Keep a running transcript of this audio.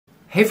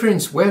Hey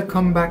friends,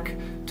 welcome back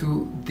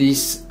to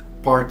this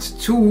part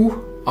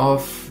 2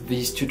 of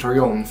this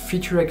tutorial on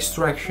feature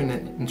extraction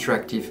and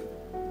interactive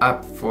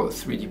app for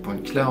 3D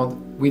point cloud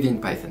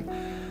within Python.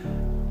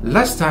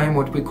 Last time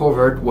what we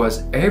covered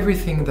was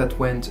everything that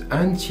went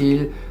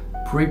until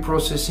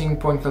pre-processing,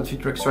 point cloud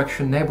feature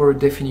extraction, neighborhood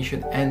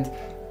definition and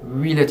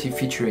relative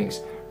featurings,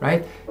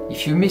 right?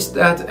 If you missed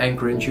that, I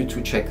encourage you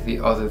to check the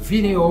other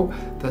video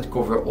that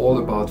cover all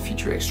about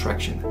feature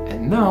extraction.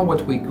 And now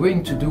what we're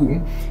going to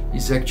do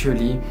is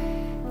actually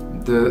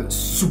the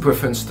super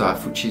fun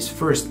stuff, which is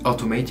first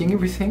automating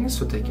everything,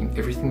 so taking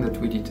everything that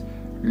we did,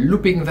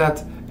 looping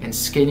that and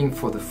scaling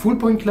for the full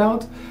point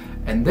cloud.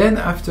 And then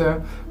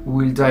after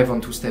we'll dive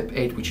on to step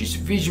 8, which is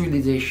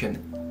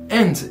visualization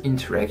and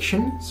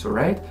interaction. So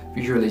right,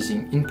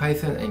 visualizing in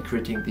Python and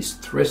creating this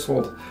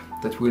threshold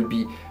that will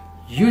be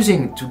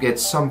using to get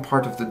some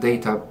part of the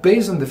data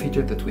based on the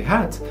feature that we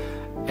had,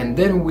 and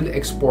then we'll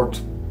export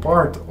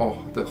part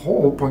of the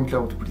whole point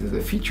cloud with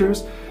the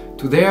features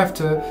to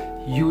thereafter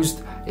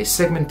use a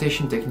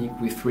segmentation technique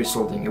with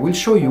thresholding. I will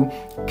show you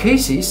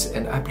cases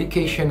and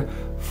application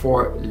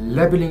for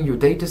labeling your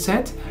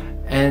dataset,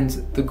 and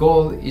the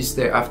goal is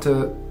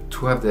thereafter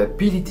to have the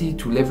ability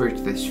to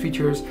leverage these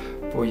features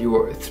for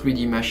your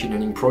 3D machine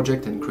learning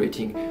project and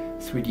creating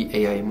 3D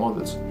AI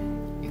models.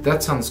 If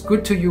that sounds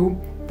good to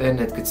you, then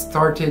let's get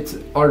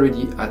started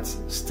already at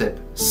step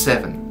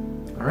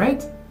 7. All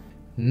right.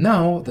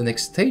 Now the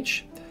next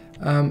stage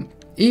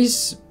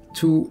is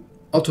to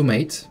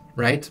automate,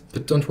 right?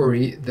 But don't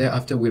worry,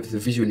 thereafter with the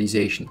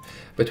visualization.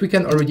 But we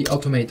can already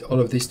automate all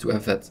of this to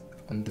have that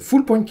on the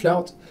full point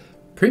cloud,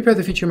 prepare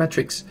the feature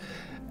matrix,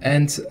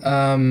 and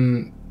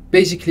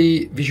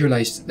basically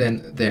visualize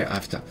then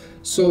thereafter.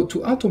 So to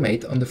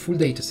automate on the full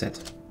data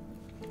set,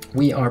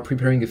 we are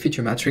preparing a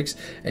feature matrix,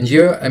 and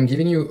here I'm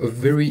giving you a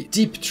very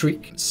deep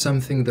trick,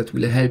 something that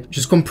will help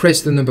just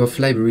compress the number of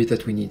libraries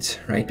that we need,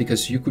 right?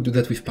 Because you could do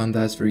that with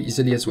pandas very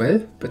easily as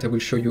well, but I will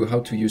show you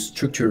how to use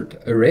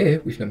structured array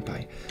with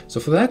NumPy. So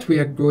for that, we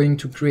are going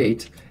to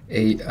create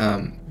a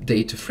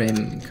data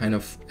frame kind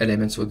of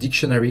element, or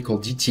dictionary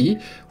called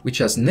DT, which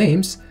has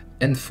names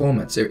and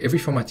formats. So every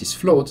format is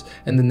float,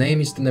 and the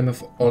name is the name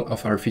of all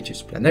of our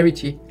features: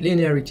 planarity,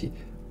 linearity,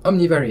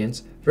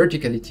 omnivariance,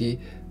 verticality,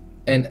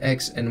 and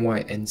X and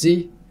Y and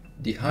Z,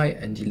 the high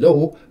and the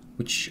low,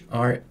 which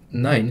are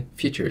 9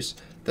 features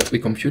that we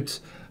compute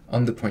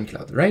on the point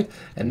cloud, right?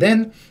 And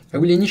then I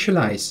will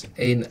initialize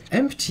an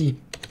empty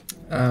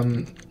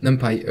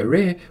NumPy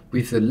array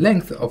with the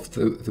length of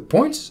the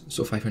points,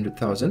 so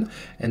 500,000,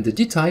 and the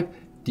dtype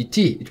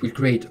dt. It will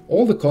create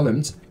all the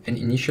columns and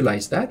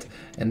initialize that.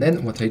 And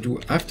then what I do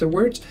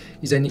afterwards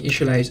is I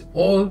initialize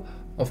all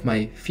of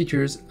my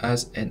features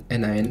as an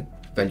NaN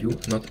value,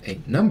 not a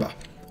number.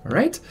 All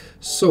right,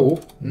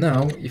 so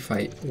now if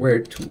I were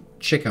to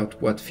check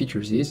out what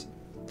features is,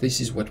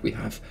 this is what we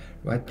have,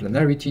 right?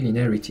 Planarity,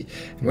 linearity.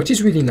 And what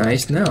is really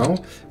nice now,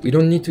 we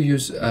don't need to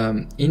use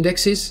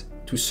indexes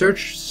to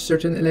search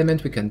certain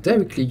element. We can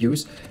directly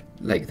use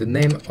like the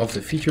name of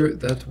the feature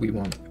that we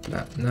want,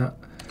 planarity.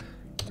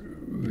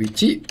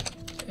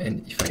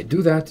 And if I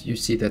do that, you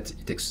see that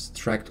it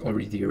extracts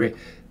already the array,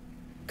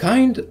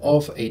 kind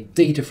of a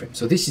data frame.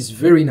 So this is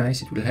very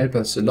nice. It will help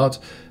us a lot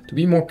to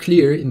be more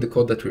clear in the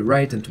code that we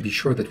write and to be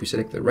sure that we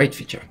select the right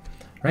feature,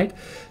 right?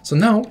 So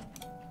now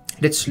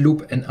let's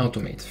loop and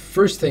automate.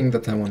 First thing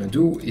that I want to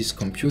do is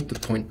compute the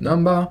point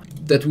number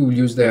that we will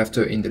use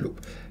thereafter in the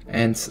loop.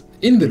 And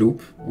in the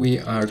loop, we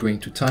are going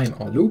to time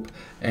our loop,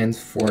 and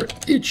for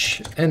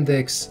each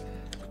index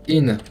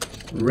in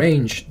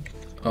range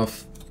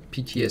of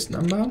PTS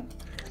number,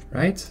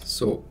 right?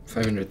 So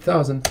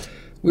 500,000,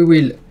 we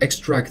will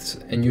extract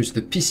and use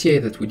the PCA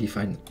that we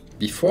defined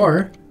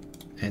before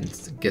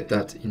and get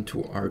that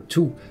into our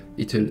 2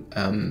 little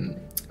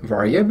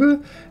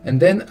variable. And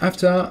then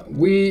after,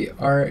 we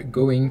are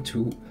going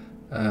to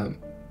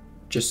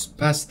just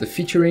pass the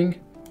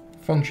featuring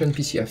function,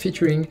 PCA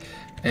featuring,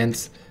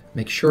 and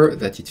make sure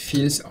that it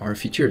fills our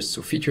features.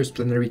 So features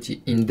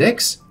planarity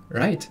index,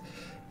 right?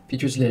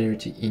 Features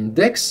linearity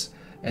index,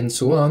 and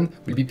so on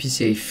will be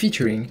PCA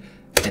featuring,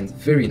 and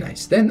very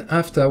nice. Then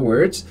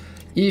afterwards,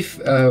 if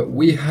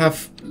we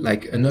have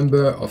like a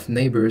number of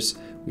neighbors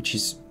which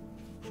is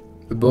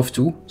above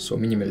 2, so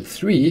minimal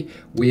 3,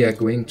 we are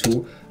going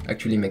to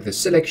actually make the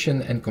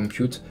selection and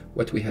compute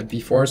what we had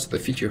before, so the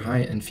feature high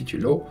and feature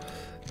low,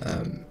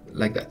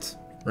 like that,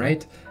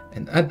 right?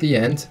 And at the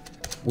end,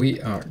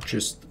 we are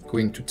just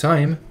going to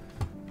time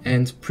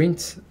and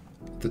print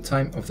the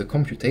time of the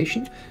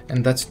computation,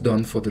 and that's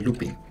done for the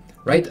looping,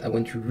 right? I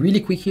went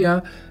really quick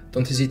here.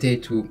 Don't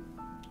hesitate to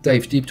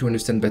dive deep to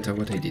understand better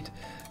what I did.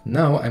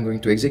 Now I'm going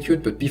to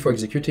execute, but before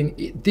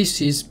executing,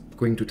 this is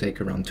going to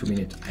take around 2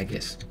 minutes, I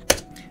guess.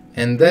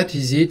 And that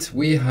is it.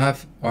 We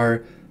have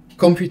our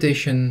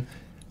computation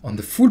on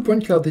the full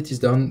point cloud that is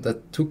done.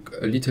 That took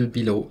a little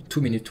below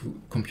 2 minutes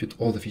to compute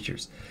all the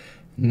features.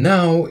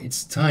 Now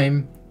it's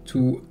time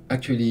to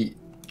actually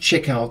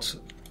check out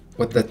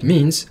what that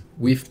means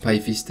with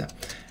PyVista.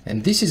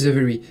 And this is a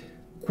very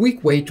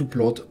quick way to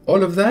plot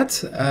all of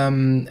that,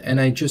 and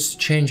I just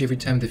change every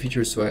time the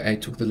feature. So I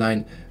took the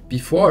line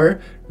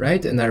before,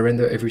 right, and I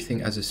render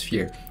everything as a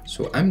sphere.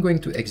 So I'm going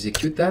to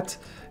execute that,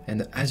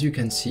 and as you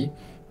can see,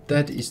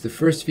 that is the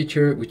first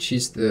feature, which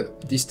is the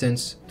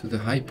distance to the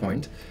high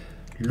point.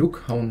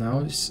 Look how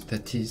nice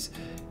that is.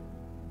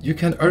 You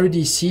can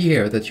already see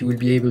here that you will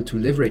be able to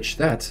leverage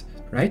that,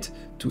 right,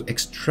 to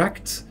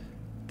extract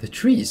the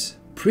trees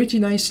pretty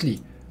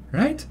nicely,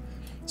 right?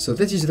 So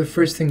that is the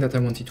first thing that I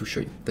wanted to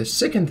show you. The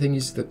second thing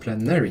is the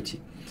planarity.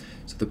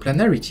 So the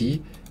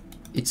planarity,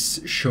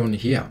 it's shown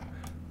here.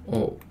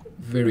 Oh,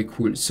 very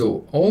cool.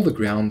 So all the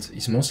ground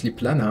is mostly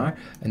planar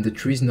and the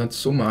trees not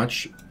so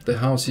much. The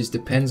houses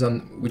depends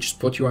on which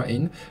spot you are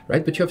in,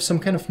 right? But you have some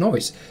kind of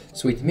noise.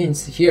 So it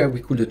means here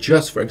we could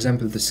adjust, for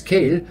example, the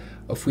scale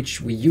of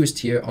which we used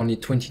here only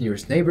 20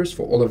 nearest neighbors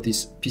for all of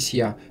these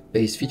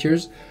PCR-based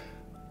features,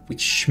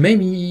 which may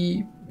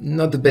be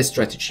not the best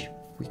strategy.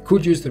 We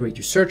could use the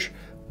radius search.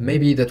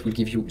 Maybe that will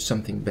give you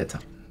something better.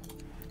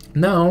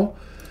 Now,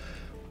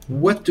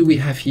 what do we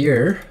have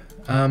here?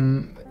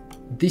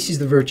 This is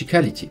the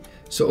verticality.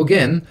 So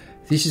again,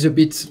 this is a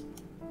bit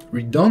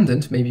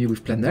redundant, maybe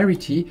with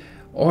planarity,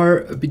 or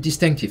a bit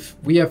distinctive.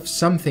 We have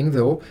something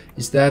though,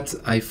 is that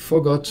I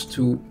forgot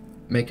to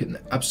make an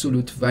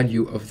absolute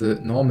value of the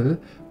normal,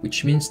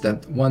 which means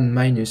that 1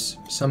 minus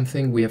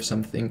something, we have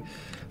something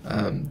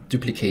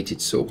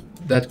duplicated. So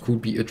that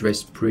could be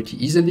addressed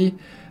pretty easily.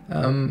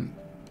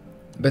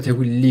 But I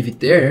will leave it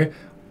there.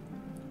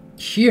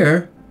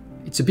 Here,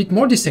 it's a bit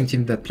more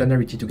distinctive than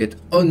planarity to get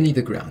only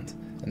the ground.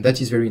 And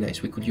that is very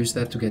nice. We could use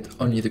that to get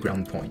only the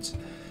ground points.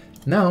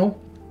 Now,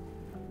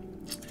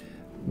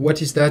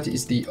 what is that?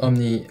 Is the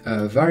omni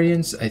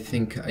variance. I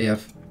think I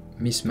have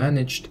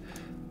mismanaged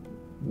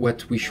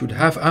what we should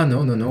have.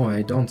 No,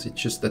 I don't.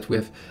 It's just that we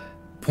have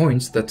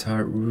points that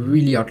are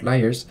really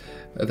outliers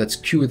that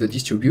skew the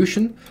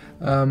distribution.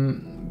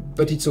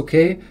 But it's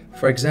okay.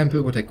 For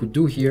example, what I could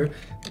do here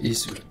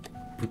is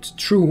put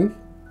true,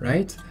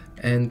 right?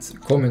 And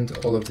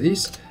comment all of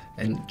this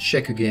and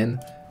check again.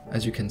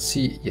 As you can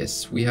see,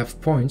 yes, we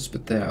have points,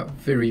 but they are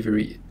very,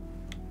 very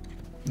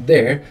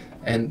there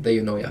and they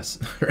annoy us,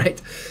 right?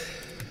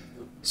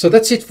 So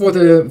that's it for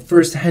the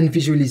first-hand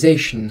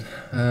visualization.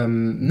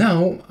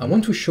 Now I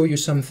want to show you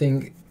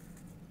something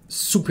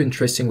super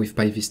interesting with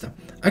PyVista.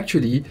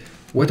 Actually,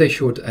 what I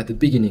showed at the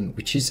beginning,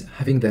 which is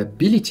having the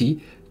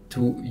ability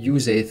to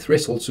use a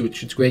threshold, so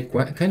which is great,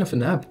 kind of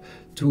an app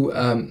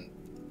to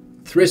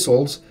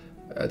thresholds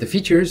the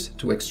features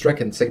to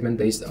extract and segment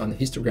based on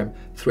histogram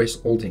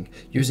thresholding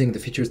using the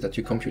features that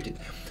you computed.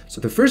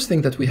 So the first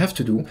thing that we have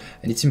to do,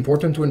 and it's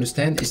important to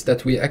understand, is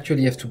that we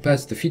actually have to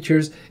pass the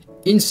features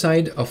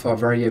inside of our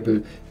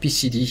variable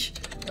PCD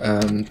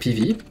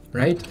PV,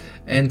 right?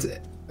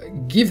 And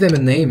give them a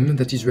name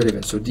that is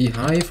relevant. So D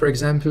high, for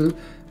example,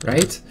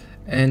 right?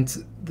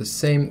 And the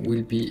same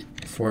will be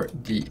for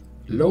D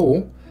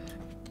low.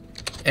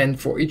 And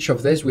for each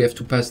of these, we have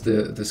to pass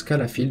the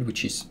Scala field,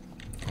 which is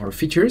our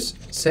features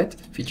set,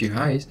 feature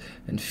highs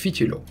and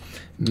feature low.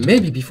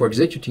 Maybe before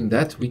executing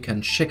that, we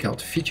can check out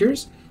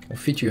features or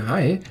feature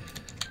high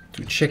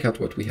to check out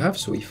what we have.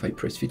 So if I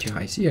press feature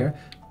highs here,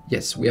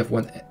 yes, we have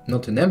one,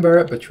 not a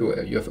number, but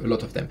you have a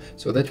lot of them.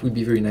 So that will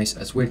be very nice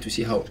as well to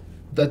see how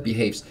that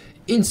behaves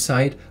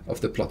inside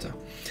of the plotter.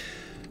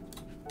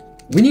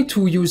 We need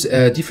to use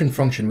a different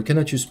function. We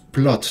cannot use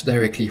plot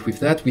directly with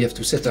that. We have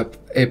to set up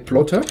a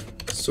plotter.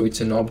 So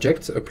it's an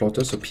object, a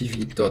plotter, so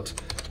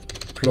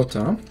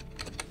pv.plotter.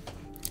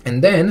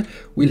 And then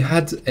we'll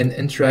add an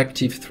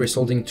interactive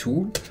thresholding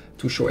tool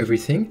to show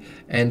everything.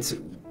 And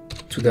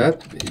to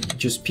that,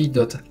 just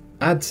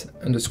p.add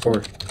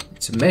underscore.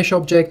 It's a mesh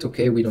object.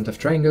 Okay, we don't have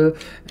triangle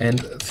and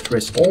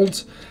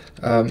threshold.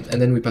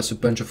 And then we pass a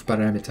bunch of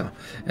parameter.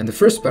 And the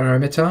first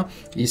parameter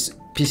is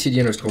pcd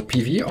underscore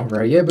pv, our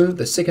variable.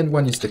 The second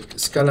one is the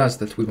scalas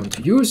that we want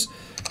to use.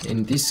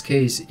 In this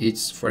case,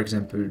 it's, for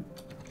example,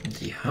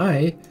 d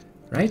high,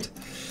 right?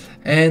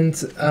 And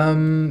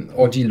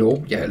or d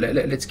low. Yeah,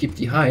 let's keep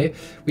d high.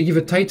 We give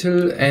a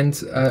title, and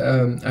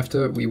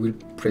after we will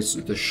press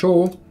the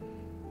show.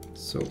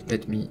 So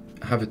let me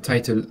have a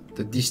title: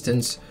 the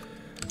distance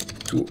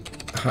to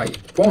high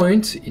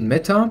point in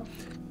meta.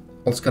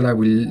 All Scala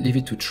will leave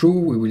it to true.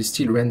 We will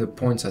still render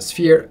points as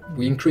sphere.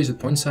 We increase the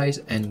point size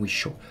and we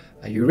show.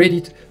 Are you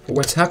ready for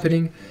what's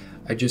happening?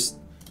 I just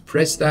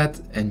press that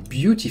and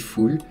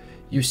beautiful.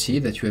 You see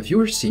that you have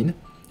your scene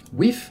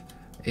with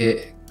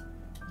a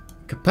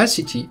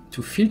capacity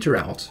to filter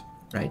out,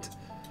 right?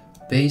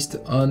 Based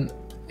on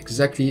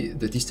exactly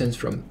the distance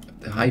from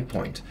the high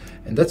point.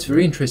 And that's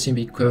very interesting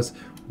because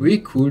we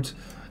could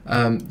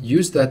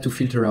use that to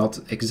filter out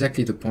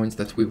exactly the points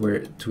that we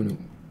were to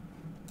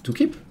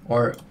keep,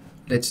 or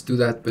let's do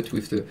that, but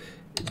with the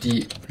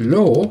D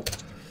low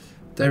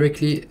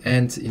directly.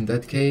 And in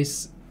that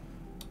case,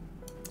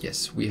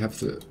 yes, we have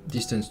the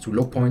distance to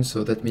low points.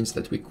 So that means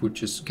that we could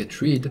just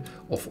get rid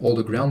of all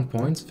the ground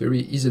points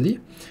very easily.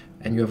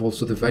 And you have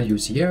also the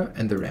values here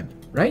and the ramp,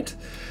 right?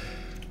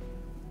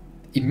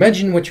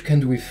 Imagine what you can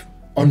do with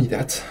only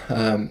that.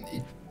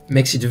 It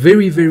makes it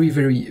very, very,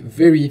 very,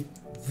 very,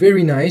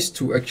 very nice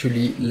to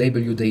actually label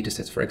your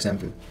datasets, for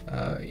example,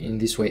 in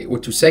this way, or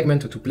to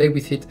segment or to play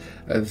with it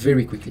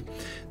very quickly.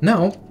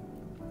 Now,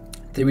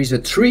 there is a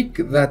trick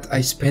that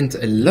I spent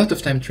a lot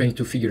of time trying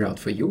to figure out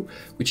for you,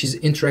 which is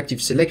interactive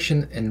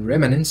selection and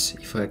remanence,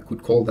 if I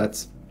could call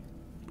that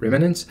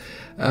remanence.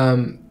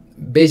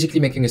 Basically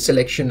making a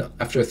selection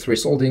after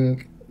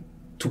thresholding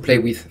to play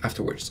with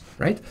afterwards,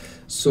 right?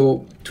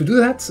 So to do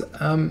that,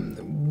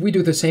 we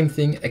do the same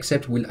thing,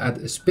 except we'll add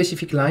a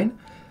specific line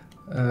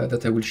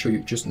that I will show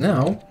you just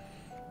now.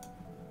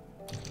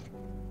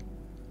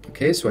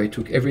 Okay, so I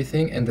took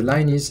everything, and the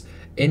line is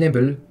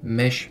enable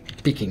mesh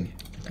picking.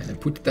 And I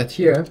put that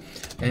here,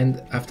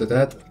 and after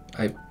that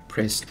I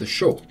press the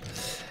show.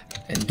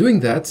 And doing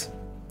that,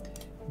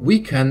 we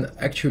can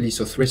actually,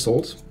 so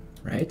threshold,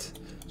 right?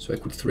 So I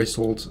could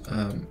threshold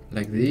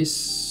like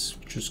this,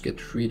 just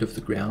get rid of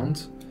the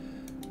ground,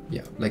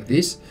 yeah, like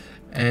this.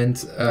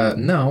 And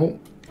now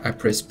I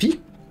press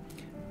P,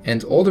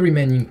 and all the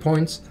remaining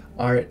points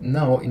are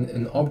now in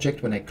an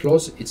object. When I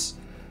close, it's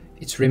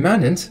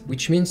remanent,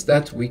 which means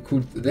that we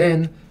could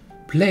then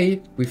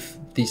play with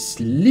this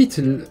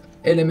little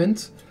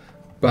element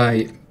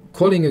by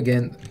calling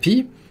again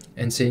P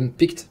and saying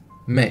picked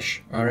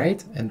mesh, all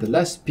right? And the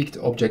last picked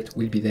object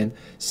will be then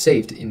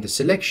saved in the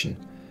selection.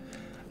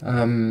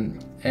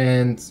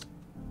 And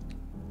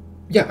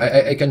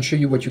yeah, I can show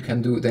you what you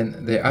can do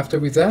then thereafter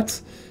with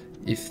that,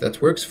 if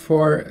that works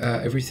for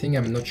everything.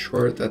 I'm not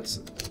sure that's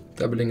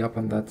doubling up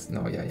on that.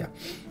 No, yeah,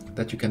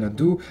 that you cannot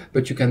do,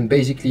 but you can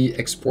basically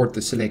export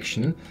the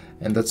selection,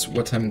 and that's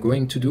what I'm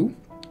going to do.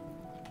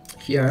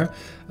 Here,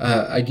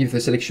 I give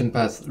the selection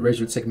path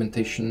result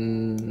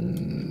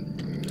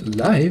segmentation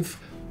live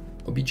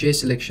obj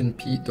selection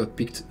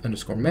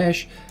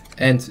p.picked_mesh,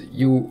 and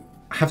you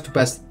have to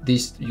pass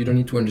this. You don't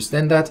need to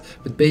understand that,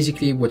 but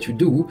basically what you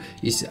do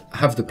is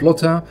have the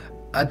plotter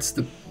add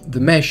the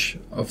mesh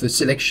of the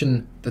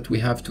selection that we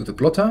have to the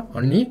plotter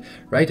only,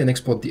 right, and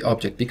export the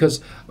object.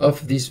 Because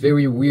of this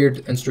very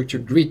weird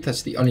unstructured grid,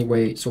 that's the only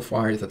way so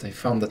far that I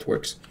found that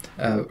works.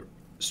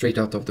 Straight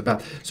out of the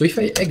bat. So if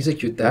I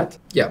execute that,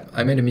 yeah,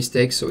 I made a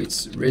mistake, so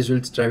it's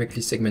results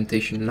directly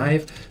segmentation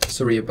live.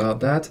 Sorry about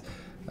that.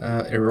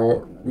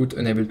 Error root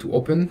unable to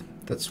open.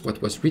 That's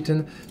what was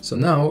written. So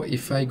now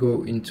if I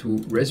go into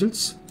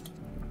results,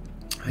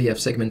 I have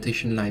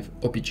segmentation live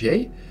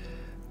obj,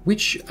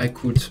 which I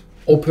could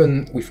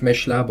open with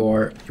MeshLab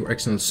or your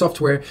external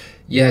software.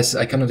 Yes,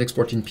 I cannot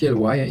export in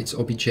PLY, it's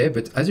obj,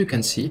 but as you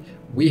can see,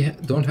 we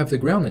don't have the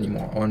ground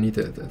anymore, only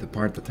the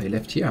part that I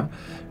left here,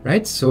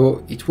 right?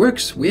 So it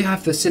works. We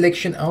have the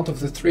selection out of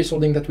the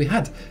thresholding that we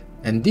had,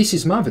 and this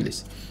is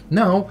marvelous.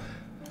 Now,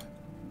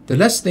 the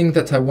last thing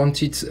that I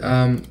wanted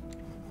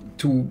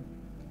to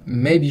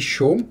maybe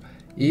show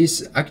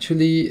is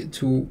actually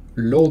to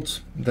load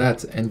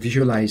that and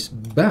visualize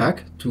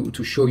back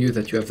to show you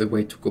that you have the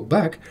way to go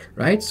back,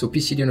 right? So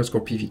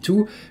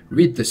PCD_PV2,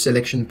 read the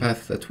selection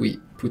path that we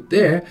put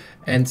there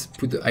and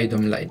put the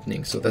IDOM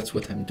lightning. So that's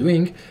what I'm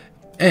doing.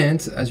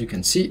 And as you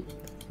can see,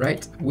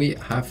 right, we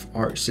have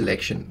our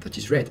selection that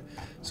is red.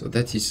 So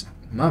that is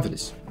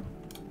marvelous.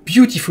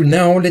 Beautiful.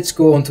 Now let's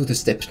go on to the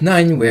step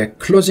 9. We're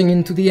closing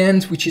into the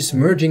end, which is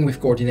merging with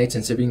coordinates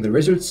and saving the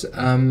results.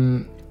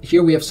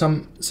 Here we have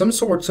some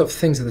sorts of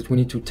things that we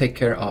need to take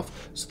care of.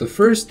 So the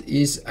first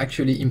is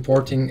actually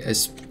importing a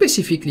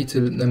specific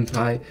little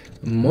NumPy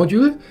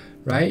module,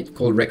 right,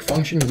 called rec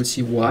function. You will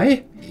see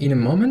why in a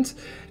moment.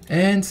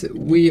 And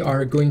we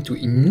are going to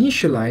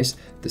initialize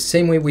the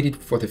same way we did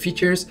for the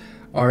features,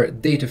 our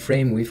data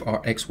frame with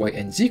our X, Y,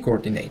 and Z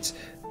coordinates.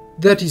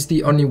 That is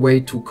the only way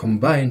to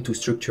combine two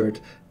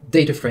structured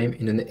data frame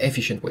in an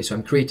efficient way. So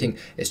I'm creating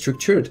a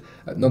structured,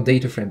 not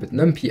data frame, but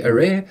NumPy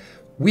array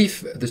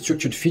with the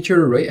structured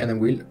feature array, and I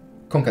will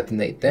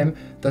concatenate them.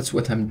 That's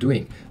what I'm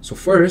doing. So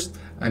first,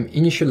 I'm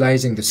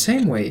initializing the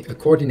same way a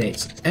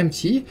coordinates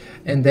empty,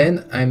 and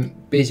then I'm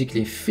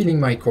basically filling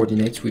my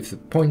coordinates with the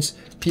points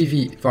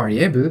PV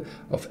variable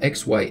of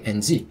X, Y,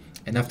 and Z.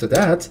 And after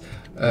that,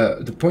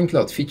 the point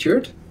cloud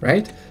featured,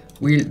 right,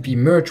 will be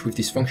merged with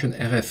this function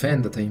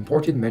RFN that I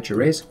imported, merge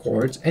arrays,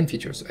 coords, and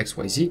features, X,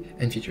 Y, Z,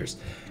 and features.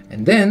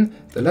 And then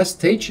the last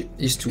stage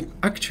is to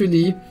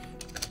actually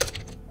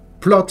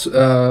plot,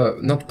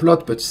 not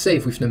plot, but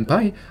save with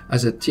NumPy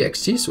as a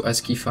txt, so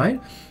ASCII file,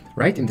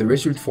 right, in the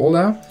result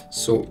folder.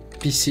 So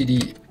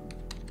PCD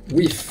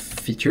with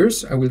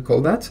features, I will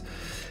call that.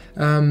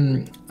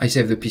 I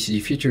save the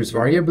PCD features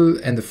variable,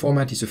 and the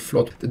format is a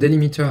float. The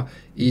delimiter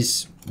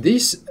is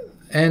this,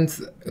 and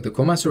the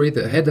comma, sorry,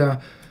 the header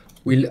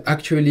will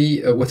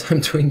actually, what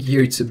I'm doing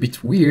here, it's a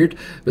bit weird,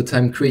 but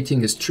I'm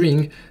creating a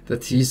string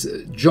that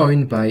is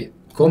joined by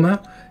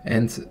comma,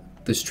 and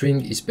the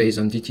string is based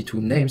on DT2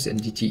 names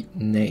and DT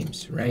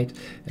names, right?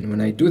 And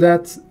when I do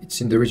that, it's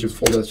in the result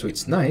folder, so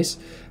it's nice.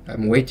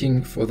 I'm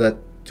waiting for that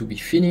to be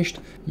finished.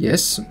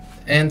 Yes.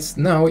 And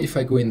now if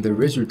I go in the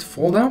result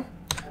folder,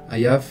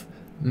 I have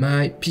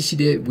my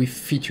PCD with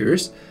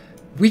features,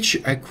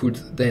 which I could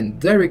then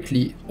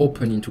directly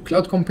open into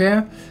Cloud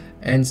Compare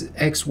and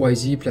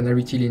XYZ,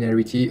 planarity,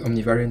 linearity,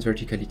 omnivariance,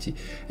 verticality.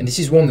 And this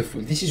is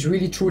wonderful. This is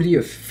really truly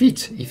a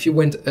feat. If you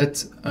went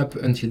up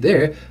until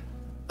there,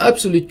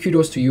 absolute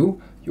kudos to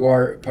you. You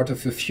are part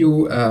of a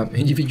few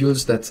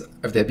individuals that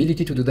have the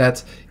ability to do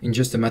that in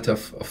just a matter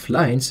of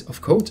lines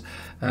of code,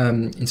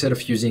 instead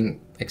of using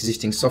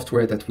existing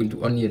software that will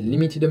do only a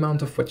limited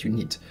amount of what you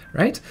need,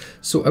 right?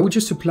 So I would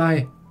just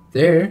apply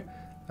there,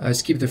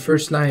 skip the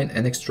first line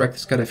and extract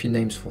Scala field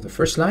names for the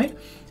first line.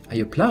 I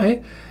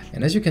apply,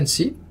 and as you can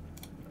see,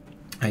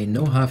 I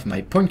now have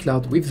my point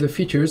cloud with the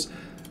features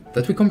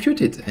that we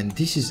computed, and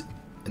this is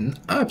an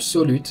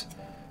absolute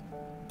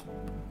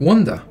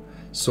wonder.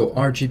 So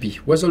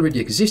RGB was already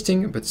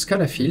existing, but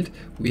Scala field,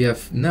 we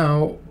have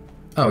now,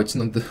 oh, it's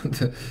not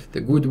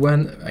the good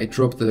one, I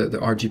dropped the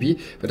RGB,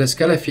 but as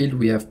Scala field,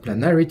 we have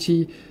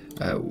planarity,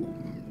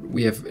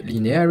 we have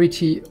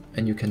linearity,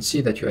 and you can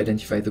see that you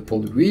identify the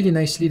pole really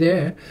nicely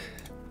there.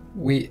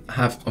 We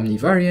have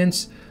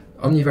omnivariance.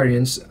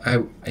 Omnivariance,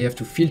 I have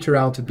to filter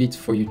out a bit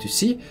for you to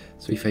see.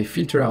 So if I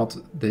filter out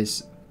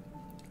this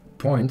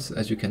point,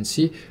 as you can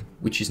see,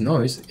 which is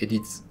noise,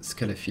 edit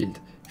Scala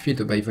field,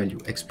 filter by value,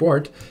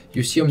 export,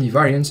 you see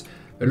omnivariance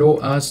allow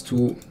us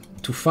to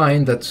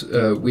find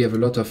that we have a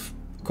lot of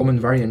common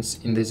variance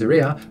in this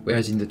area,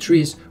 whereas in the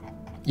trees,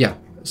 yeah,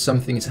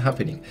 something is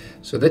happening.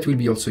 So that will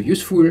be also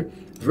useful.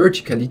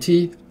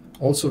 Verticality,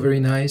 also very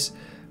nice,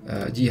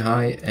 D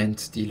high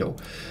and D low.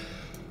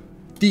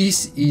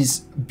 This is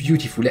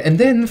beautiful. And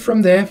then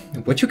from there,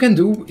 what you can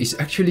do is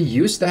actually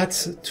use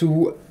that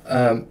to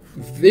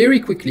very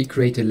quickly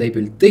create a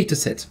labeled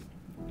dataset.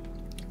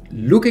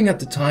 Looking at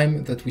the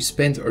time that we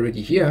spent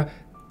already here,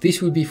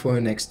 this will be for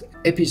the next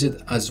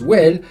episode as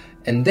well.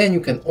 And then you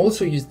can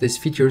also use these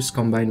features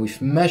combined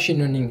with machine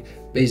learning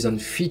based on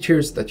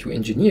features that you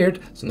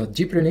engineered. So not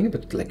deep learning,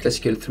 but like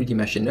classical 3D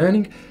machine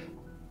learning,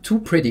 to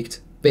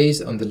predict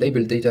based on the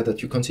labeled data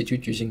that you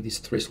constitute using this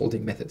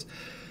thresholding method.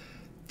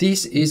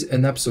 This is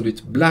an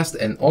absolute blast,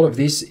 and all of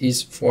this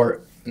is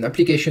for an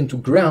application to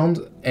ground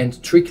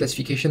and tree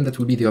classification that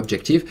will be the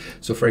objective.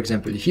 So for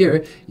example,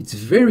 here, it's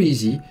very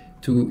easy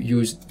to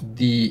use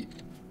the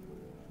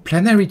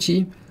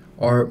planarity,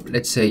 or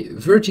let's say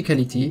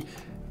verticality,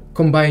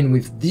 combined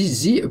with the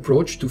Z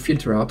approach to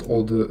filter out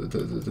all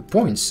the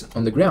points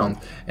on the ground.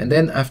 And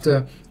then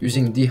after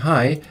using D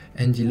high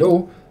and D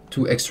low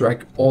to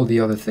extract all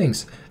the other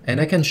things. And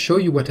I can show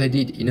you what I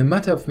did in a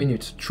matter of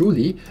minutes,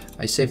 truly.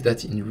 I saved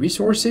that in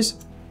resources.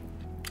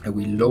 I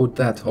will load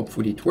that,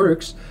 hopefully it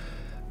works,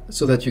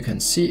 so that you can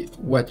see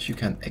what you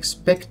can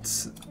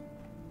expect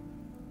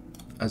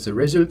as a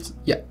result.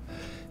 Yeah,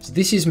 so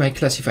this is my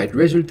classified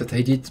result that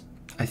I did,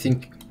 I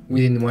think,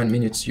 within 1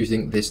 minute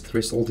using this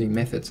thresholding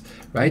method,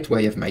 right? Where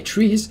I have my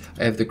trees,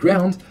 I have the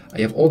ground, I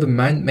have all the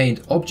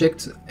man-made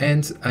objects,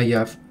 and I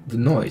have the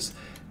noise.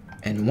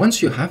 And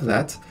once you have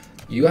that,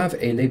 you have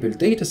a labeled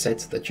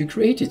dataset that you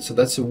created. So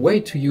that's a way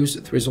to use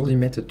the thresholding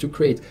method to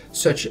create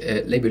such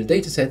a labeled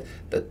dataset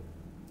that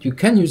you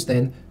can use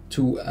then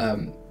to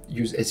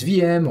use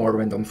SVM or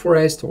random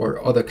forest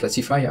or other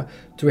classifier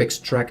to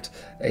extract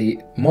a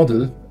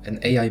model, an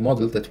AI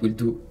model that will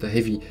do the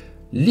heavy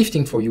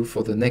lifting for you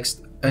for the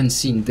next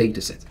unseen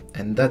dataset.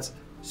 And that's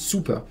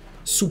super,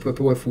 super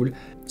powerful.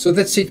 So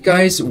that's it,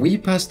 guys. We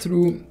passed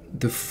through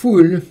the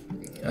full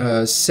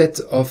set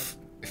of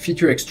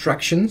feature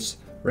extractions,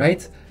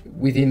 right,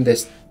 within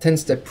this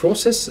 10-step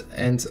process,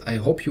 and I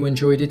hope you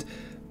enjoyed it.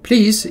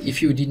 Please,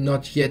 if you did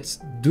not yet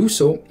do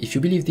so, if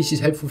you believe this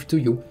is helpful to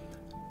you,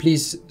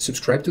 please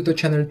subscribe to the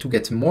channel to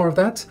get more of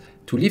that,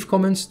 to leave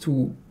comments,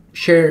 to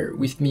share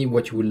with me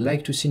what you would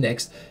like to see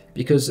next,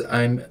 because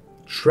I'm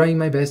trying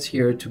my best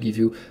here to give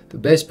you the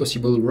best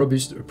possible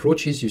robust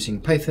approaches using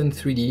Python,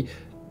 3D,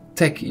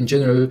 tech in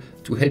general,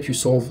 to help you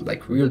solve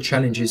like real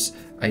challenges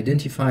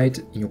identified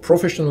in your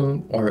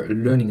professional or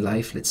learning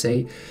life, let's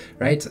say,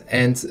 right?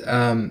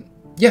 And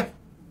yeah,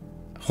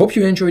 hope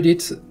you enjoyed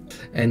it,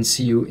 and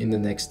see you in the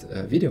next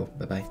video.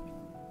 Bye-bye.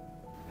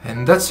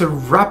 And that's a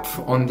wrap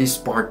on this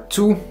part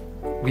 2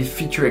 with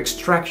feature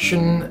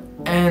extraction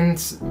and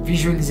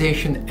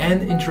visualization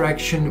and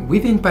interaction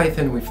within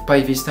Python with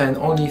PyVista and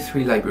only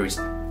 3 libraries.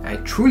 I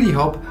truly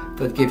hope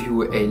that gave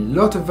you a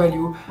lot of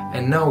value,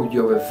 and now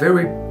you have a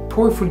very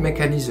powerful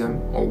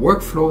mechanism or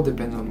workflow,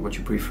 depending on what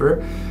you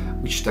prefer,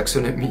 which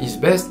taxonomy is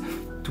best,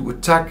 to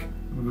attack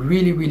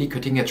really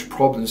cutting edge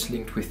problems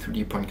linked with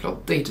 3D point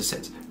cloud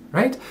datasets,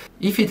 right?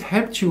 If it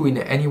helped you in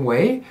any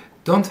way,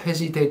 don't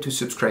hesitate to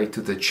subscribe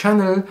to the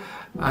channel.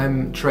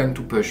 I'm trying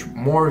to push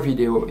more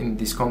video in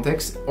this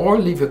context, or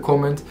leave a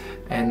comment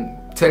and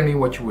tell me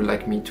what you would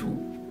like me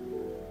to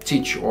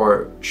teach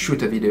or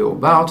shoot a video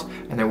about,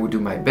 and I will do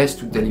my best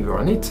to deliver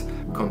on it.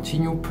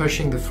 Continue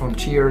pushing the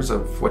frontiers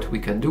of what we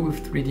can do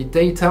with 3D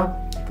data,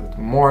 but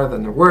more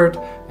than a word,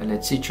 and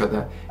let's see each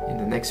other in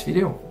the next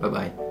video. Bye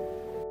bye.